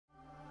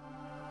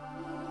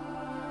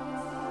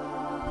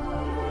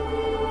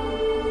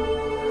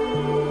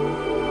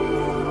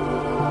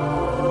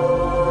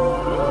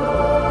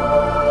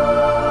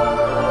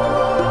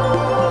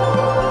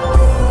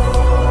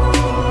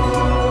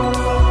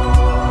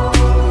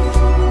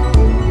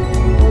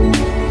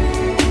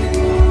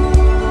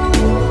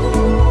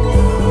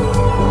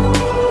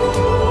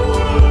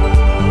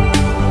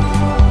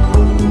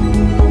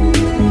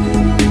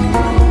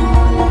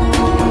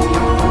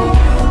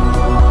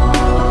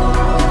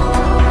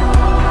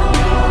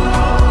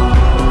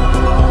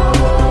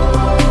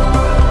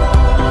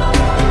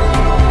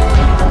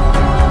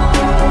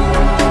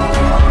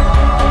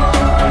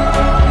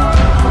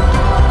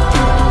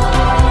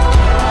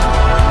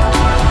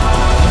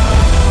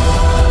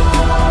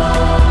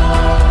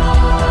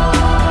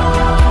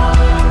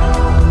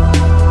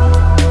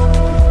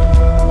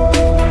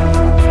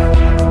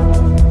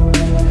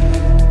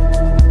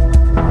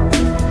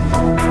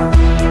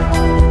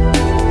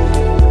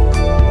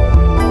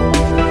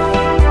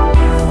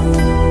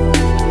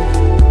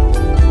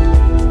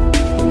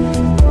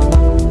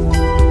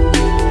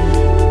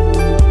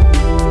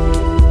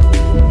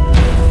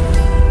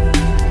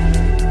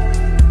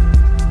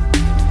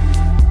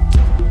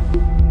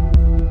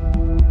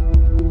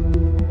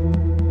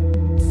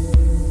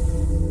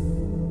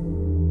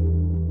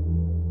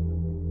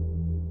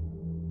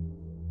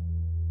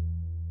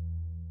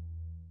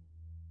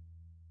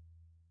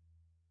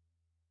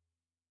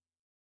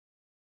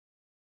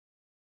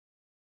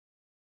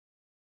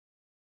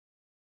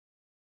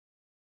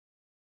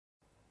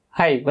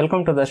Hi,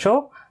 welcome to the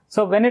show.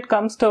 So when it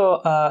comes to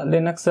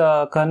Linux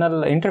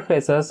kernel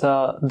interfaces,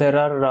 there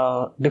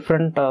are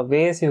different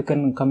ways you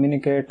can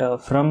communicate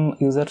from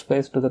user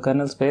space to the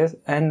kernel space,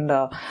 and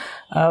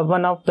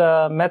one of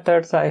the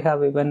methods I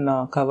have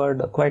even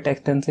covered quite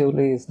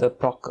extensively is the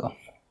proc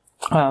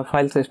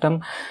file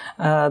system.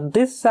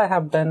 This I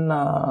have done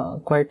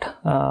quite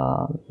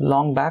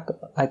long back,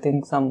 I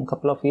think some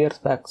couple of years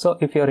back. So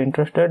if you're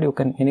interested, you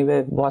can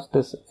anyway watch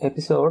this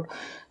episode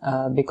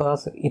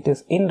because it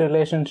is in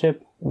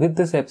relationship with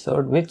this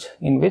episode,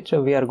 in which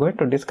we are going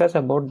to discuss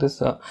about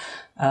this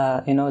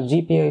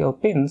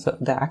GPIO pins,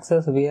 the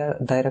access via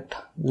direct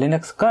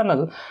Linux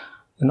kernel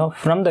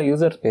from the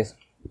user space.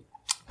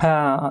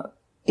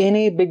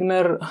 Any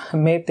beginner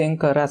may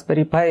think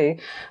Raspberry Pi,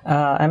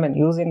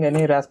 using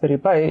any Raspberry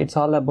Pi, it's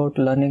all about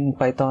learning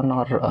Python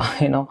or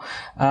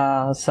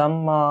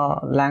some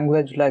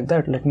language like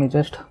that. Let me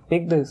just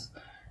pick this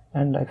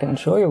and I can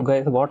show you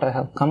guys what I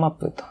have come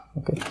up with.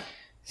 Okay,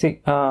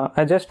 see,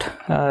 I just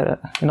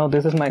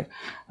this is my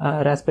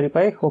Raspberry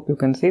Pi. Hope you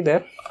can see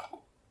there.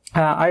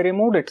 I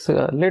removed its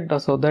lid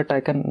so that I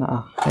can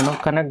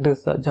connect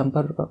this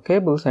jumper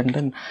cables, and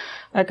then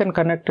I can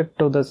connect it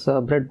to this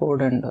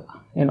breadboard,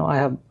 and I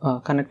have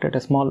connected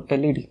a small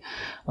LED.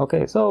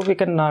 Okay, so we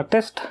can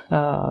test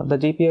the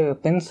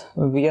GPIO pins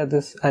via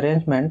this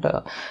arrangement.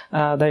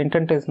 The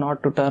intent is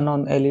not to turn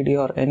on LED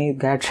or any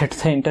gadget.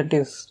 The intent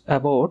is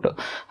about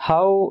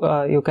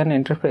how you can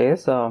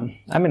interface,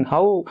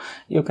 how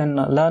you can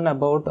learn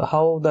about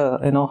how the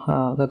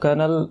the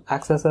kernel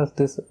accesses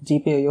this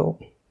GPIO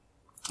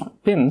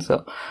pins,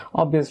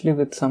 obviously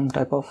with some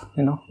type of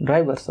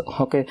drivers.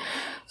 Okay,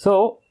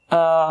 so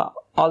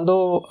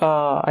although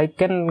I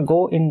can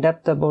go in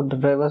depth about the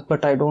drivers,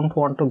 but I don't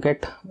want to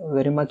get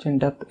very much in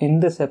depth in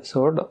this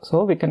episode,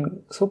 so we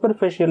can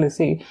superficially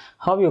see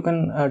how you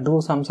can do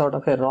some sort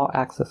of a raw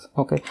access.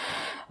 Okay,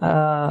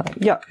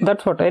 yeah,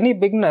 that's what any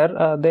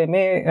beginner they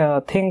may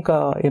think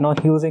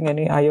using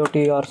any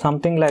IoT or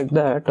something like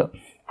that,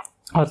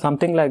 or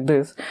something like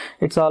this.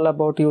 It's all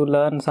about you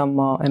learn some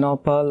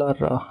Perl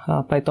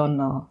or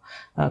Python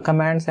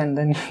commands, and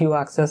then you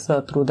access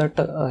through that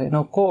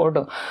code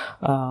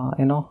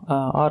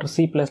or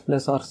C++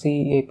 or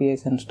C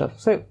APIs and stuff.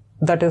 So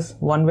that is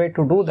one way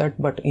to do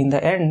that, but in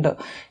the end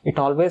it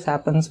always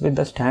happens with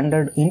the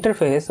standard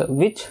interface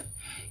which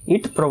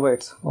it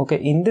provides. Okay,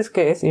 in this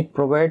case it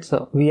provides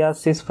via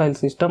sys file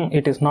system.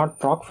 It is not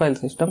proc file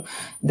system.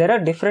 There are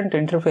different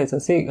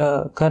interfaces. See,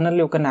 kernel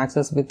you can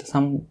access with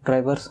some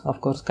drivers, of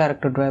course,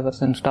 character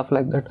drivers and stuff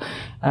like that.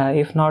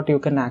 If not, you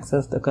can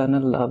access the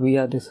kernel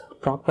via this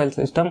proc file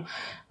system.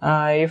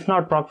 If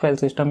not proc file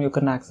system, you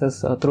can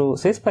access through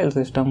sys file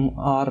system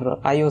or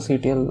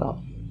IOCTL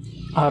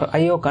or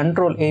IO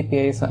control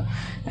APIs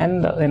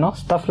and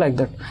stuff like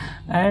that.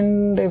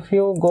 And if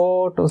you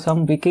go to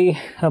some wiki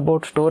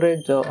about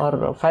storage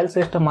or file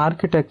system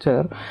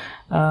architecture,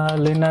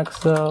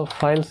 Linux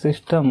file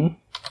system,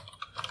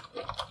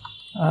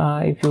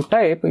 if you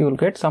type, you will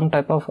get some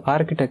type of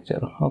architecture.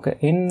 Okay,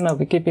 in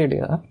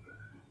Wikipedia,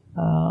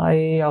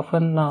 I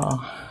often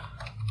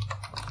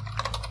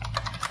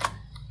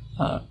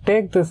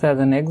take this as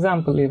an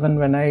example even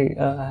when I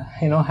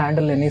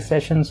handle any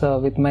sessions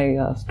with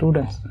my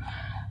students.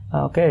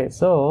 Okay,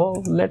 so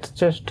let's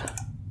just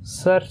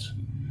search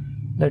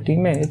that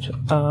image,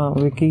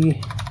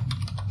 Wikipedia.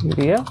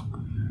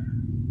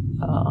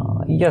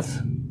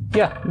 Yes,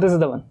 yeah, this is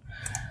the one.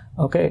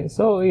 Okay,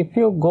 so if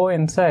you go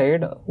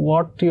inside,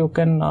 what you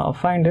can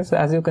find is,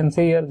 as you can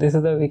see here, this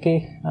is the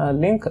wiki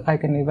link. I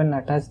can even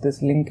attach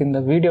this link in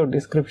the video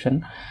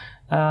description.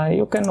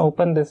 You can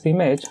open this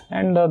image,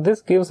 and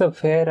this gives a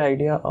fair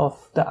idea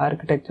of the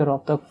architecture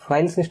of the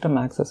file system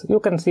access. You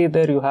can see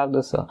there you have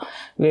this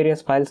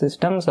various file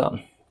systems,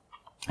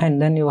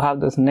 and then you have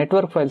this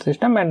network file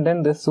system, and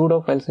then this pseudo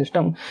file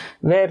system,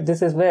 where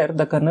this is where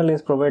the kernel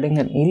is providing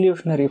an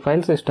illusionary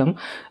file system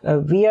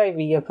via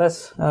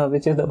VFS,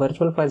 which is the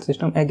virtual file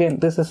system. Again,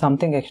 this is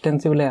something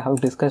extensively I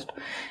have discussed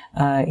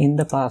in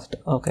the past.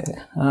 Okay,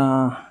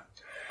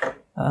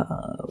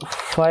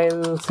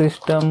 file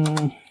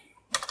system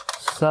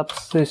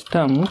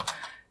subsystem,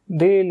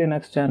 the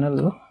Linux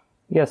channel.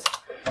 Yes,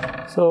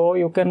 so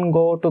you can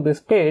go to this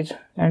page,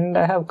 and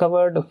I have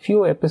covered a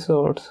few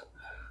episodes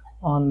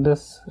on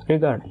this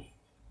regard.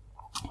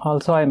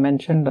 Also I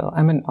mentioned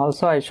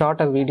also I shot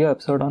a video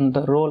episode on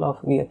the role of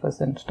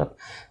VFS and stuff,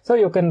 so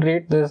you can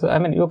read this.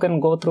 You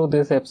can go through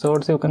these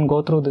episodes, you can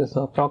go through this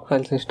proc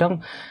file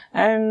system,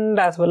 and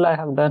as well I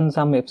have done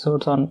some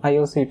episodes on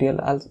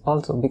IOCTL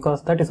also,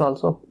 because that is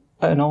also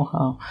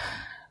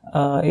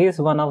is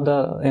one of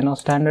the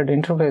standard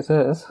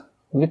interfaces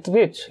with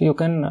which you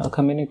can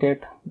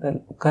communicate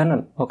the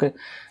kernel. Okay,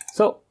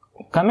 so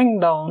coming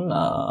down,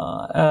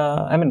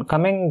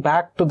 coming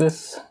back to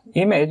this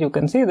image, you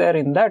can see there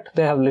in that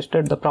they have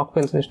listed the proc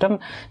file system,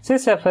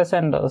 sysfs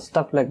and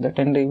stuff like that,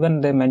 and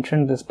even they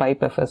mentioned this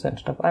pipefs and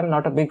stuff. I'm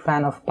not a big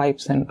fan of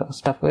pipes and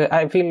stuff.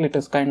 I feel it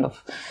is kind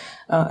of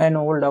an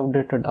old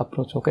outdated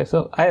approach. Okay,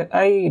 so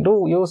I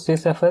do use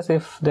sysfs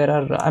if there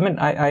are,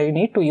 I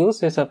need to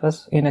use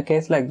sysfs in a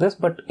case like this,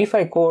 but if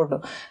I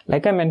code,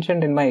 like I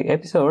mentioned in my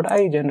episode,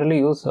 I generally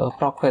use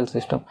proc file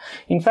system.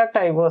 In fact,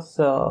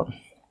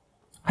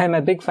 I'm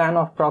a big fan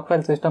of proc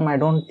file system. I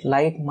don't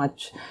like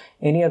much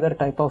any other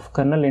type of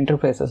kernel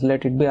interfaces,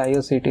 let it be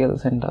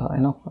IOCTLs and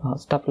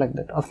stuff like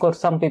that. Of course,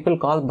 some people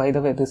call, by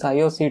the way, this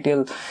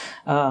IOCTL,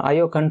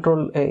 IO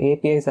control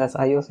APIs as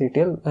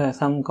IOCTL,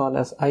 some call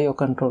as IO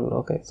control.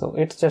 Okay, so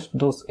it's just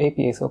those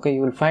APIs. Okay,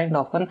 you will find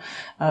often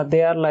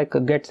they are like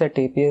get set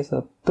APIs.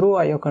 Through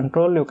IO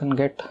control, you can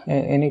get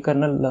any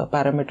kernel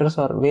parameters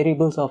or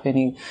variables of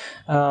any,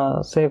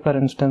 say for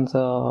instance,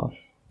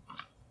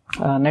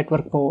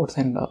 network ports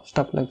and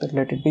stuff like that,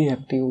 let it be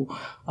MTU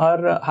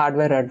or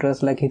hardware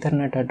address like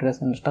Ethernet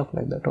address and stuff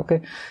like that. Okay,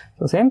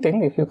 so same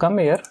thing, if you come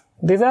here,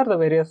 these are the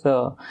various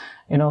file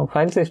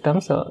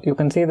systems. You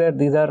can see that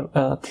these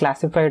are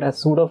classified as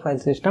pseudo file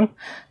system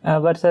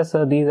versus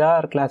these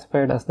are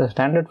classified as the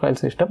standard file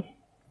system.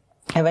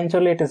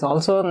 Eventually, it is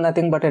also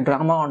nothing but a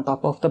drama on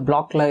top of the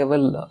block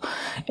level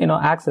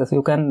access.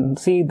 You can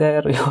see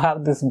there you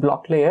have this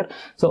block layer,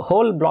 so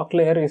whole block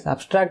layer is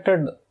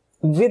abstracted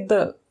with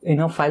the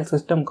file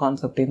system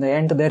concept. In the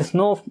end, there is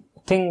no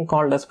thing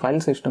called as file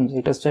systems.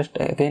 It is just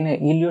again a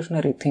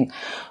illusionary thing.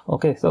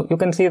 Okay, so you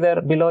can see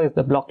there below is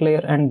the block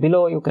layer, and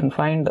below you can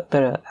find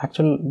the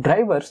actual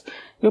drivers.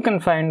 You can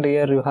find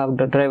here you have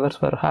the drivers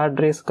for hard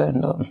disk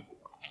and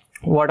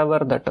whatever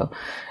that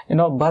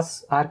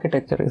bus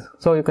architecture is.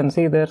 So you can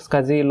see there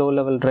SCSI low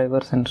level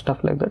drivers and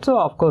stuff like that. So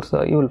of course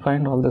you will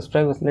find all these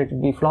drivers, let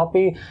it be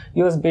floppy,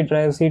 USB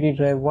drive, CD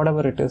drive,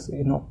 whatever it is,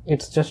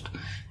 it's just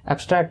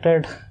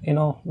abstracted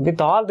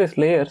with all these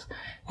layers,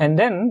 and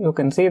then you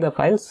can see the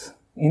files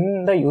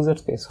in the user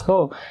space.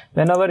 So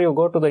whenever you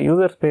go to the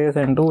user space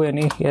and do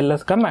any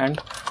ls command,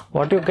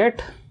 what you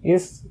get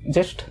is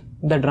just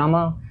the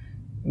drama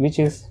which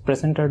is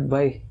presented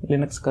by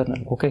Linux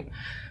kernel. Okay,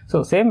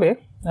 so same way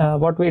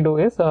what we do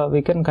is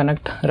we can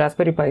connect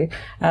Raspberry Pi.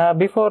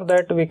 Before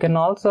that, we can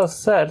also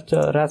search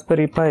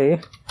Raspberry Pi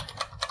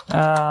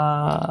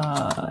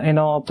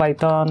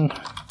Python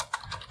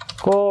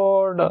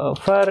code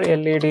for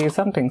LED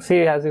something.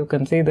 See, as you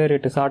can see there,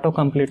 it is auto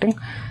completing.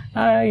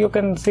 You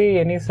can see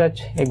any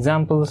such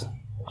examples,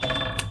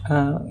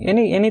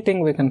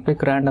 anything we can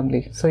pick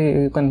randomly. So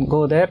you can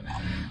go there.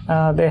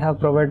 They have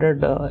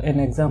provided an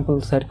example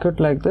circuit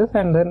like this,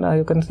 and then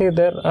you can see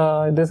there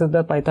this is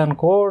the Python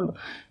code,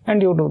 and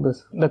you do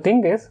this. The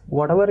thing is,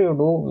 whatever you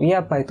do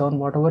via Python,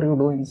 whatever you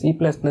do in C++,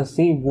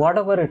 C,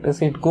 whatever it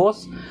is, it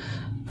goes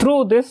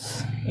through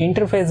this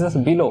interfaces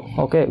below.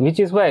 Okay, which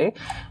is why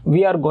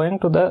we are going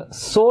to the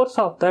source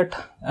of that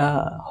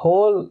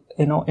whole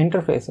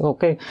interface.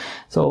 Okay,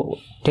 so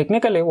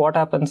technically what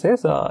happens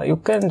is you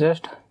can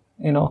just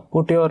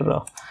put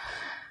your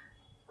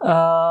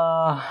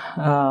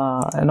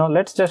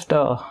let's just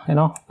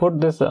put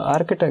this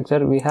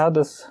architecture. We have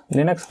this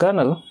Linux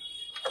kernel,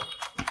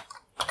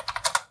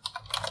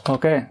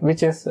 okay,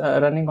 which is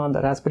running on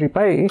the Raspberry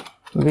Pi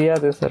via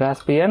this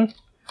Raspbian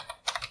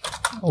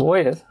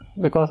OS,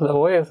 because the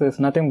OS is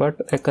nothing but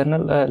a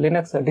kernel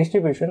Linux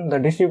distribution. The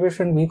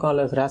distribution we call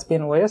as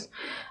Raspbian OS.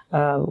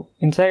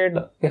 Inside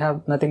we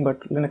have nothing but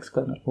Linux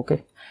kernel.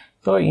 Okay,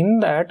 so in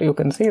that you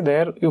can see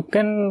there you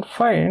can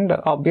find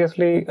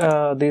obviously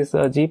these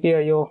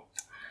GPIO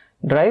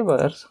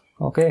drivers.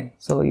 Okay,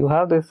 so you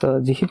have this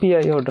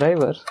GPIO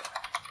drivers,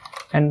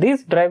 and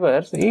these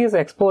drivers is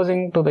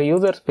exposing to the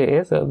user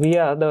space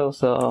via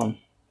those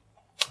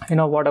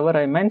whatever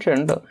I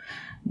mentioned,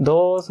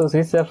 those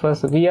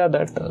sysfs, via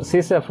that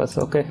sysfs.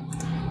 Okay,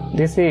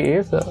 this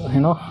is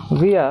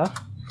via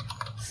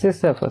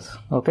sysfs.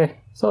 Okay,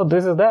 so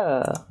this is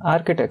the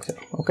architecture.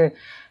 Okay,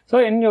 so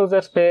in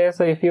user space,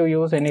 if you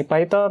use any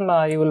Python,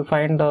 you will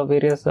find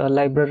various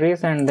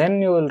libraries, and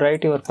then you will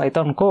write your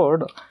Python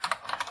code.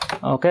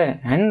 Okay,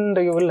 and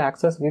you will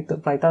access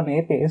with Python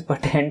APIs, but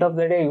at the end of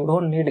the day, you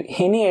don't need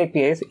any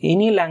APIs,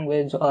 any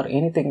language or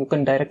anything. You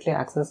can directly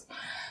access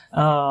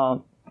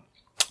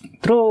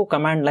through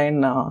command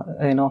line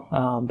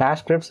bash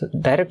scripts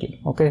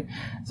directly. Okay,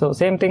 so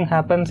same thing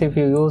happens if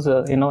you use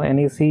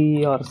any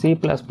C or C++.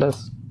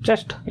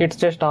 It's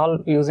just all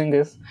using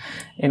this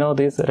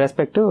these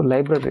respective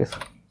libraries.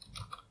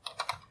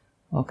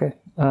 Okay,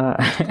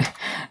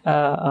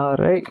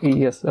 right,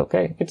 yes,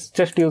 okay, it's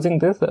just using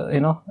this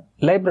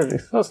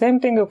libraries. So same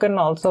thing you can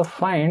also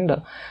find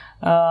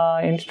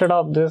instead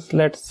of this.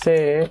 Let's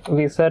say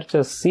we search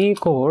a C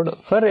code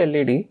for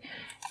LED,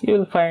 you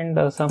will find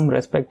some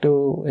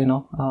respective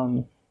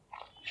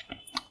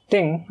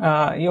thing.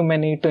 You may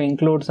need to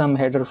include some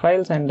header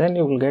files, and then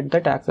you will get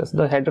that access.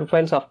 The header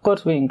files, of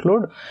course, we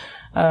include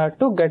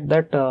to get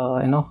that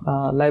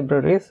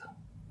libraries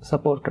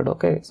supported.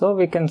 Okay, so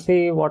we can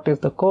see what is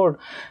the code.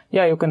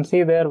 Yeah, you can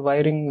see they're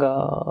wiring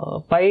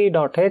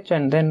pi.h,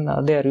 and then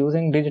they are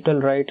using digital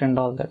write and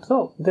all that.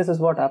 So this is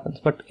what happens,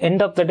 but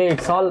end of the day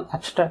it's all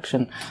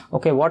abstraction.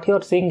 Okay, what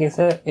you're seeing is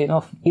a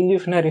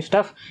illusionary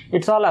stuff.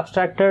 It's all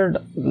abstracted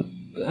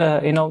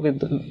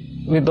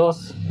with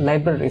those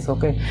libraries.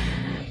 Okay,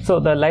 so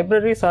the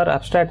libraries are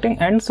abstracting,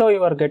 and so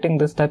you are getting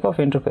this type of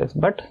interface.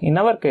 But in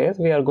our case,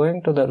 we are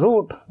going to the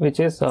root, which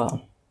is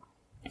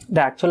the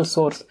actual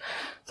source.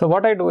 So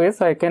what I do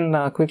is I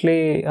can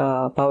quickly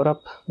power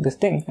up this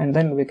thing, and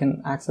then we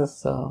can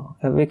access,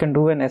 we can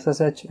do an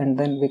SSH, and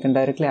then we can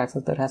directly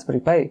access the Raspberry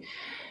Pi,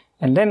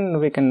 and then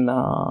we can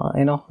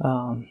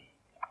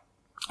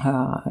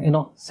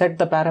set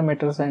the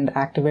parameters and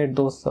activate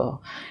those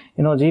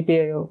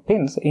GPIO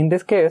pins. In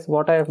this case,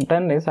 what I have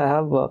done is I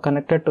have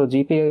connected to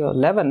GPIO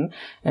 11,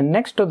 and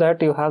next to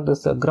that you have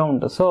this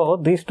ground. So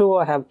these two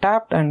I have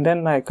tapped, and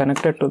then I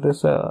connected to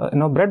this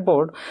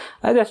breadboard.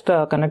 I just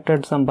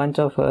connected some bunch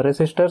of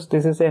resistors.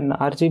 This is an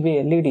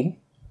RGB LED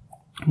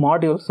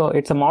module, so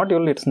it's a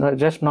module, it's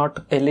just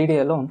not LED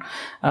alone.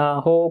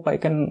 Hope I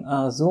can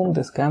zoom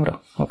this camera.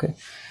 Okay,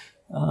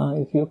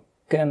 if you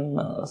can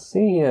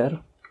see here.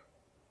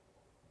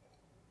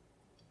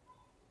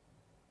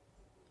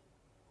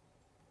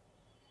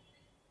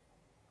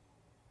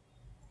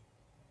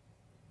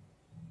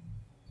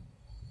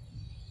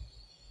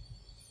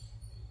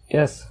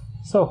 Yes,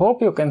 so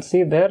hope you can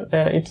see there.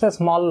 It's a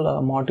small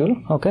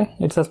module. Okay,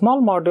 it's a small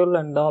module,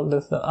 and all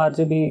this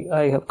RGB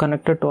I have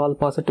connected to all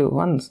positive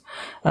ones,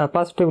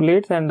 positive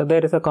leads, and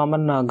there is a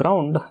common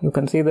ground. You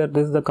can see that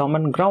this is the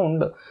common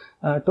ground.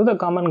 To the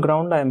common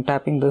ground I am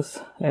tapping this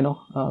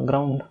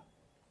ground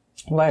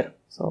wire.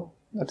 So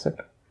that's it.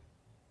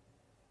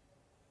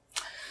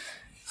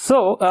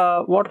 So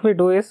what we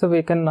do is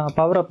we can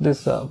power up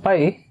this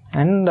Pi,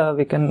 and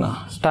we can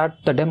start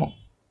the demo.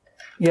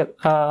 Yeah,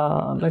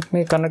 let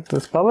me connect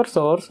this power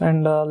source,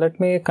 and let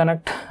me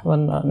connect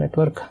one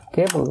network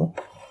cable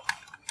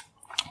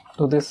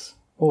to this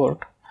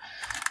port.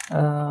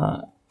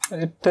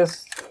 It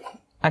is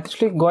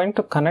actually going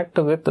to connect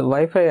with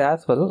Wi-Fi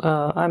as well.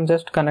 I'm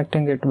just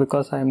connecting it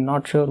because I'm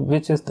not sure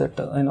which is that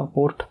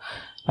port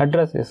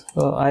address is.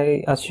 So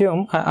I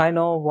assume I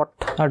know what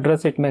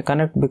address it may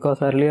connect,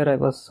 because earlier I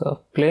was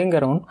playing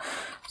around.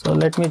 So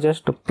let me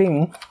just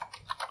ping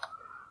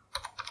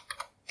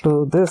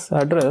to this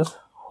address.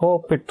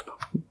 Hope it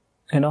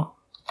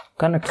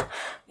connects.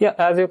 Yeah,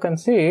 as you can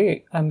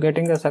see, I'm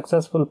getting a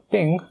successful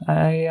ping.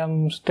 I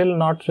am still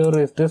not sure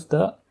is this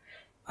the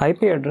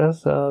IP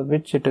address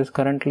which it is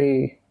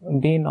currently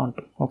being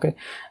onto. Okay,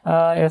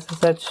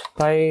 SSH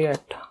Pi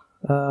at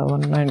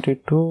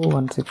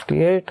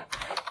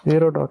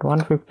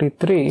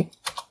 192.168.0.153.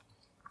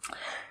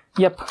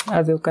 Yep,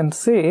 as you can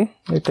see,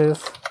 it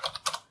is.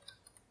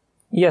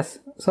 Yes,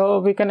 so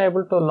we can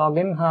able to log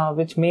in,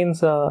 which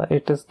means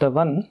it is the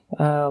one.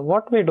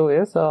 What we do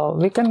is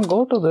we can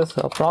go to this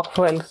proc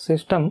file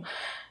system,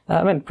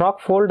 proc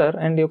folder,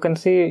 and you can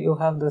see you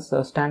have this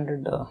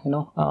standard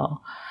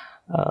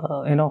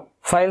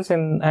files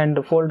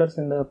and folders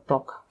in the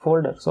proc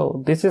folder.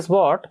 So this is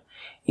what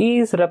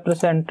is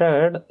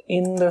represented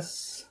in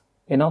this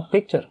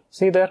picture.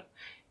 See there.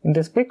 In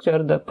this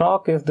picture, the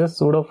proc is this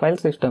sudo file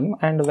system,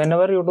 and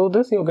whenever you do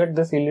this, you get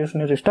this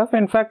illusionary stuff.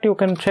 In fact, you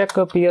can check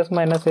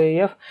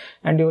ps-aaf,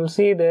 and you will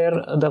see there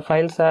the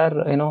files are,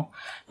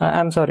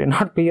 I'm sorry,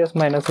 not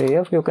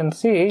ps-aaf. You can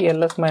see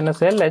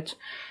ls-lh,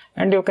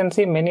 and you can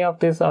see many of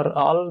these are,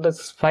 all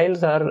these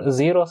files are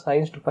zero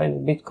sized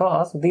files,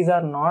 because these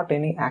are not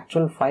any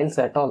actual files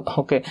at all.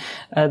 Okay,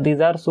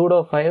 these are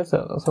pseudo files.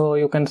 So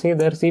you can see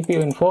there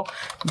CPU info,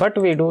 but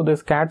we do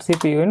this cat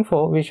CPU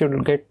info, we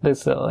should get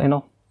this,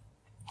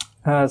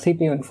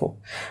 CPU info.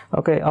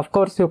 Okay, of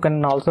course you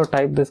can also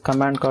type this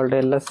command called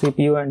ls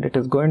CPU, and it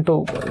is going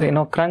to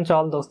crunch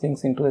all those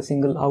things into a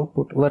single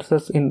output,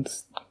 versus in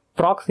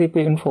proc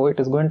CPU info it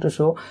is going to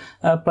show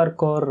per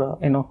core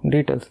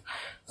details.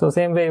 So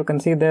same way you can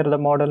see there the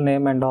model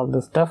name and all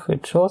this stuff,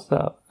 it shows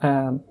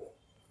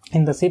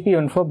in the CPU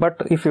info.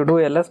 But if you do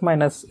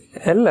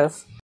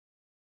ls-ls,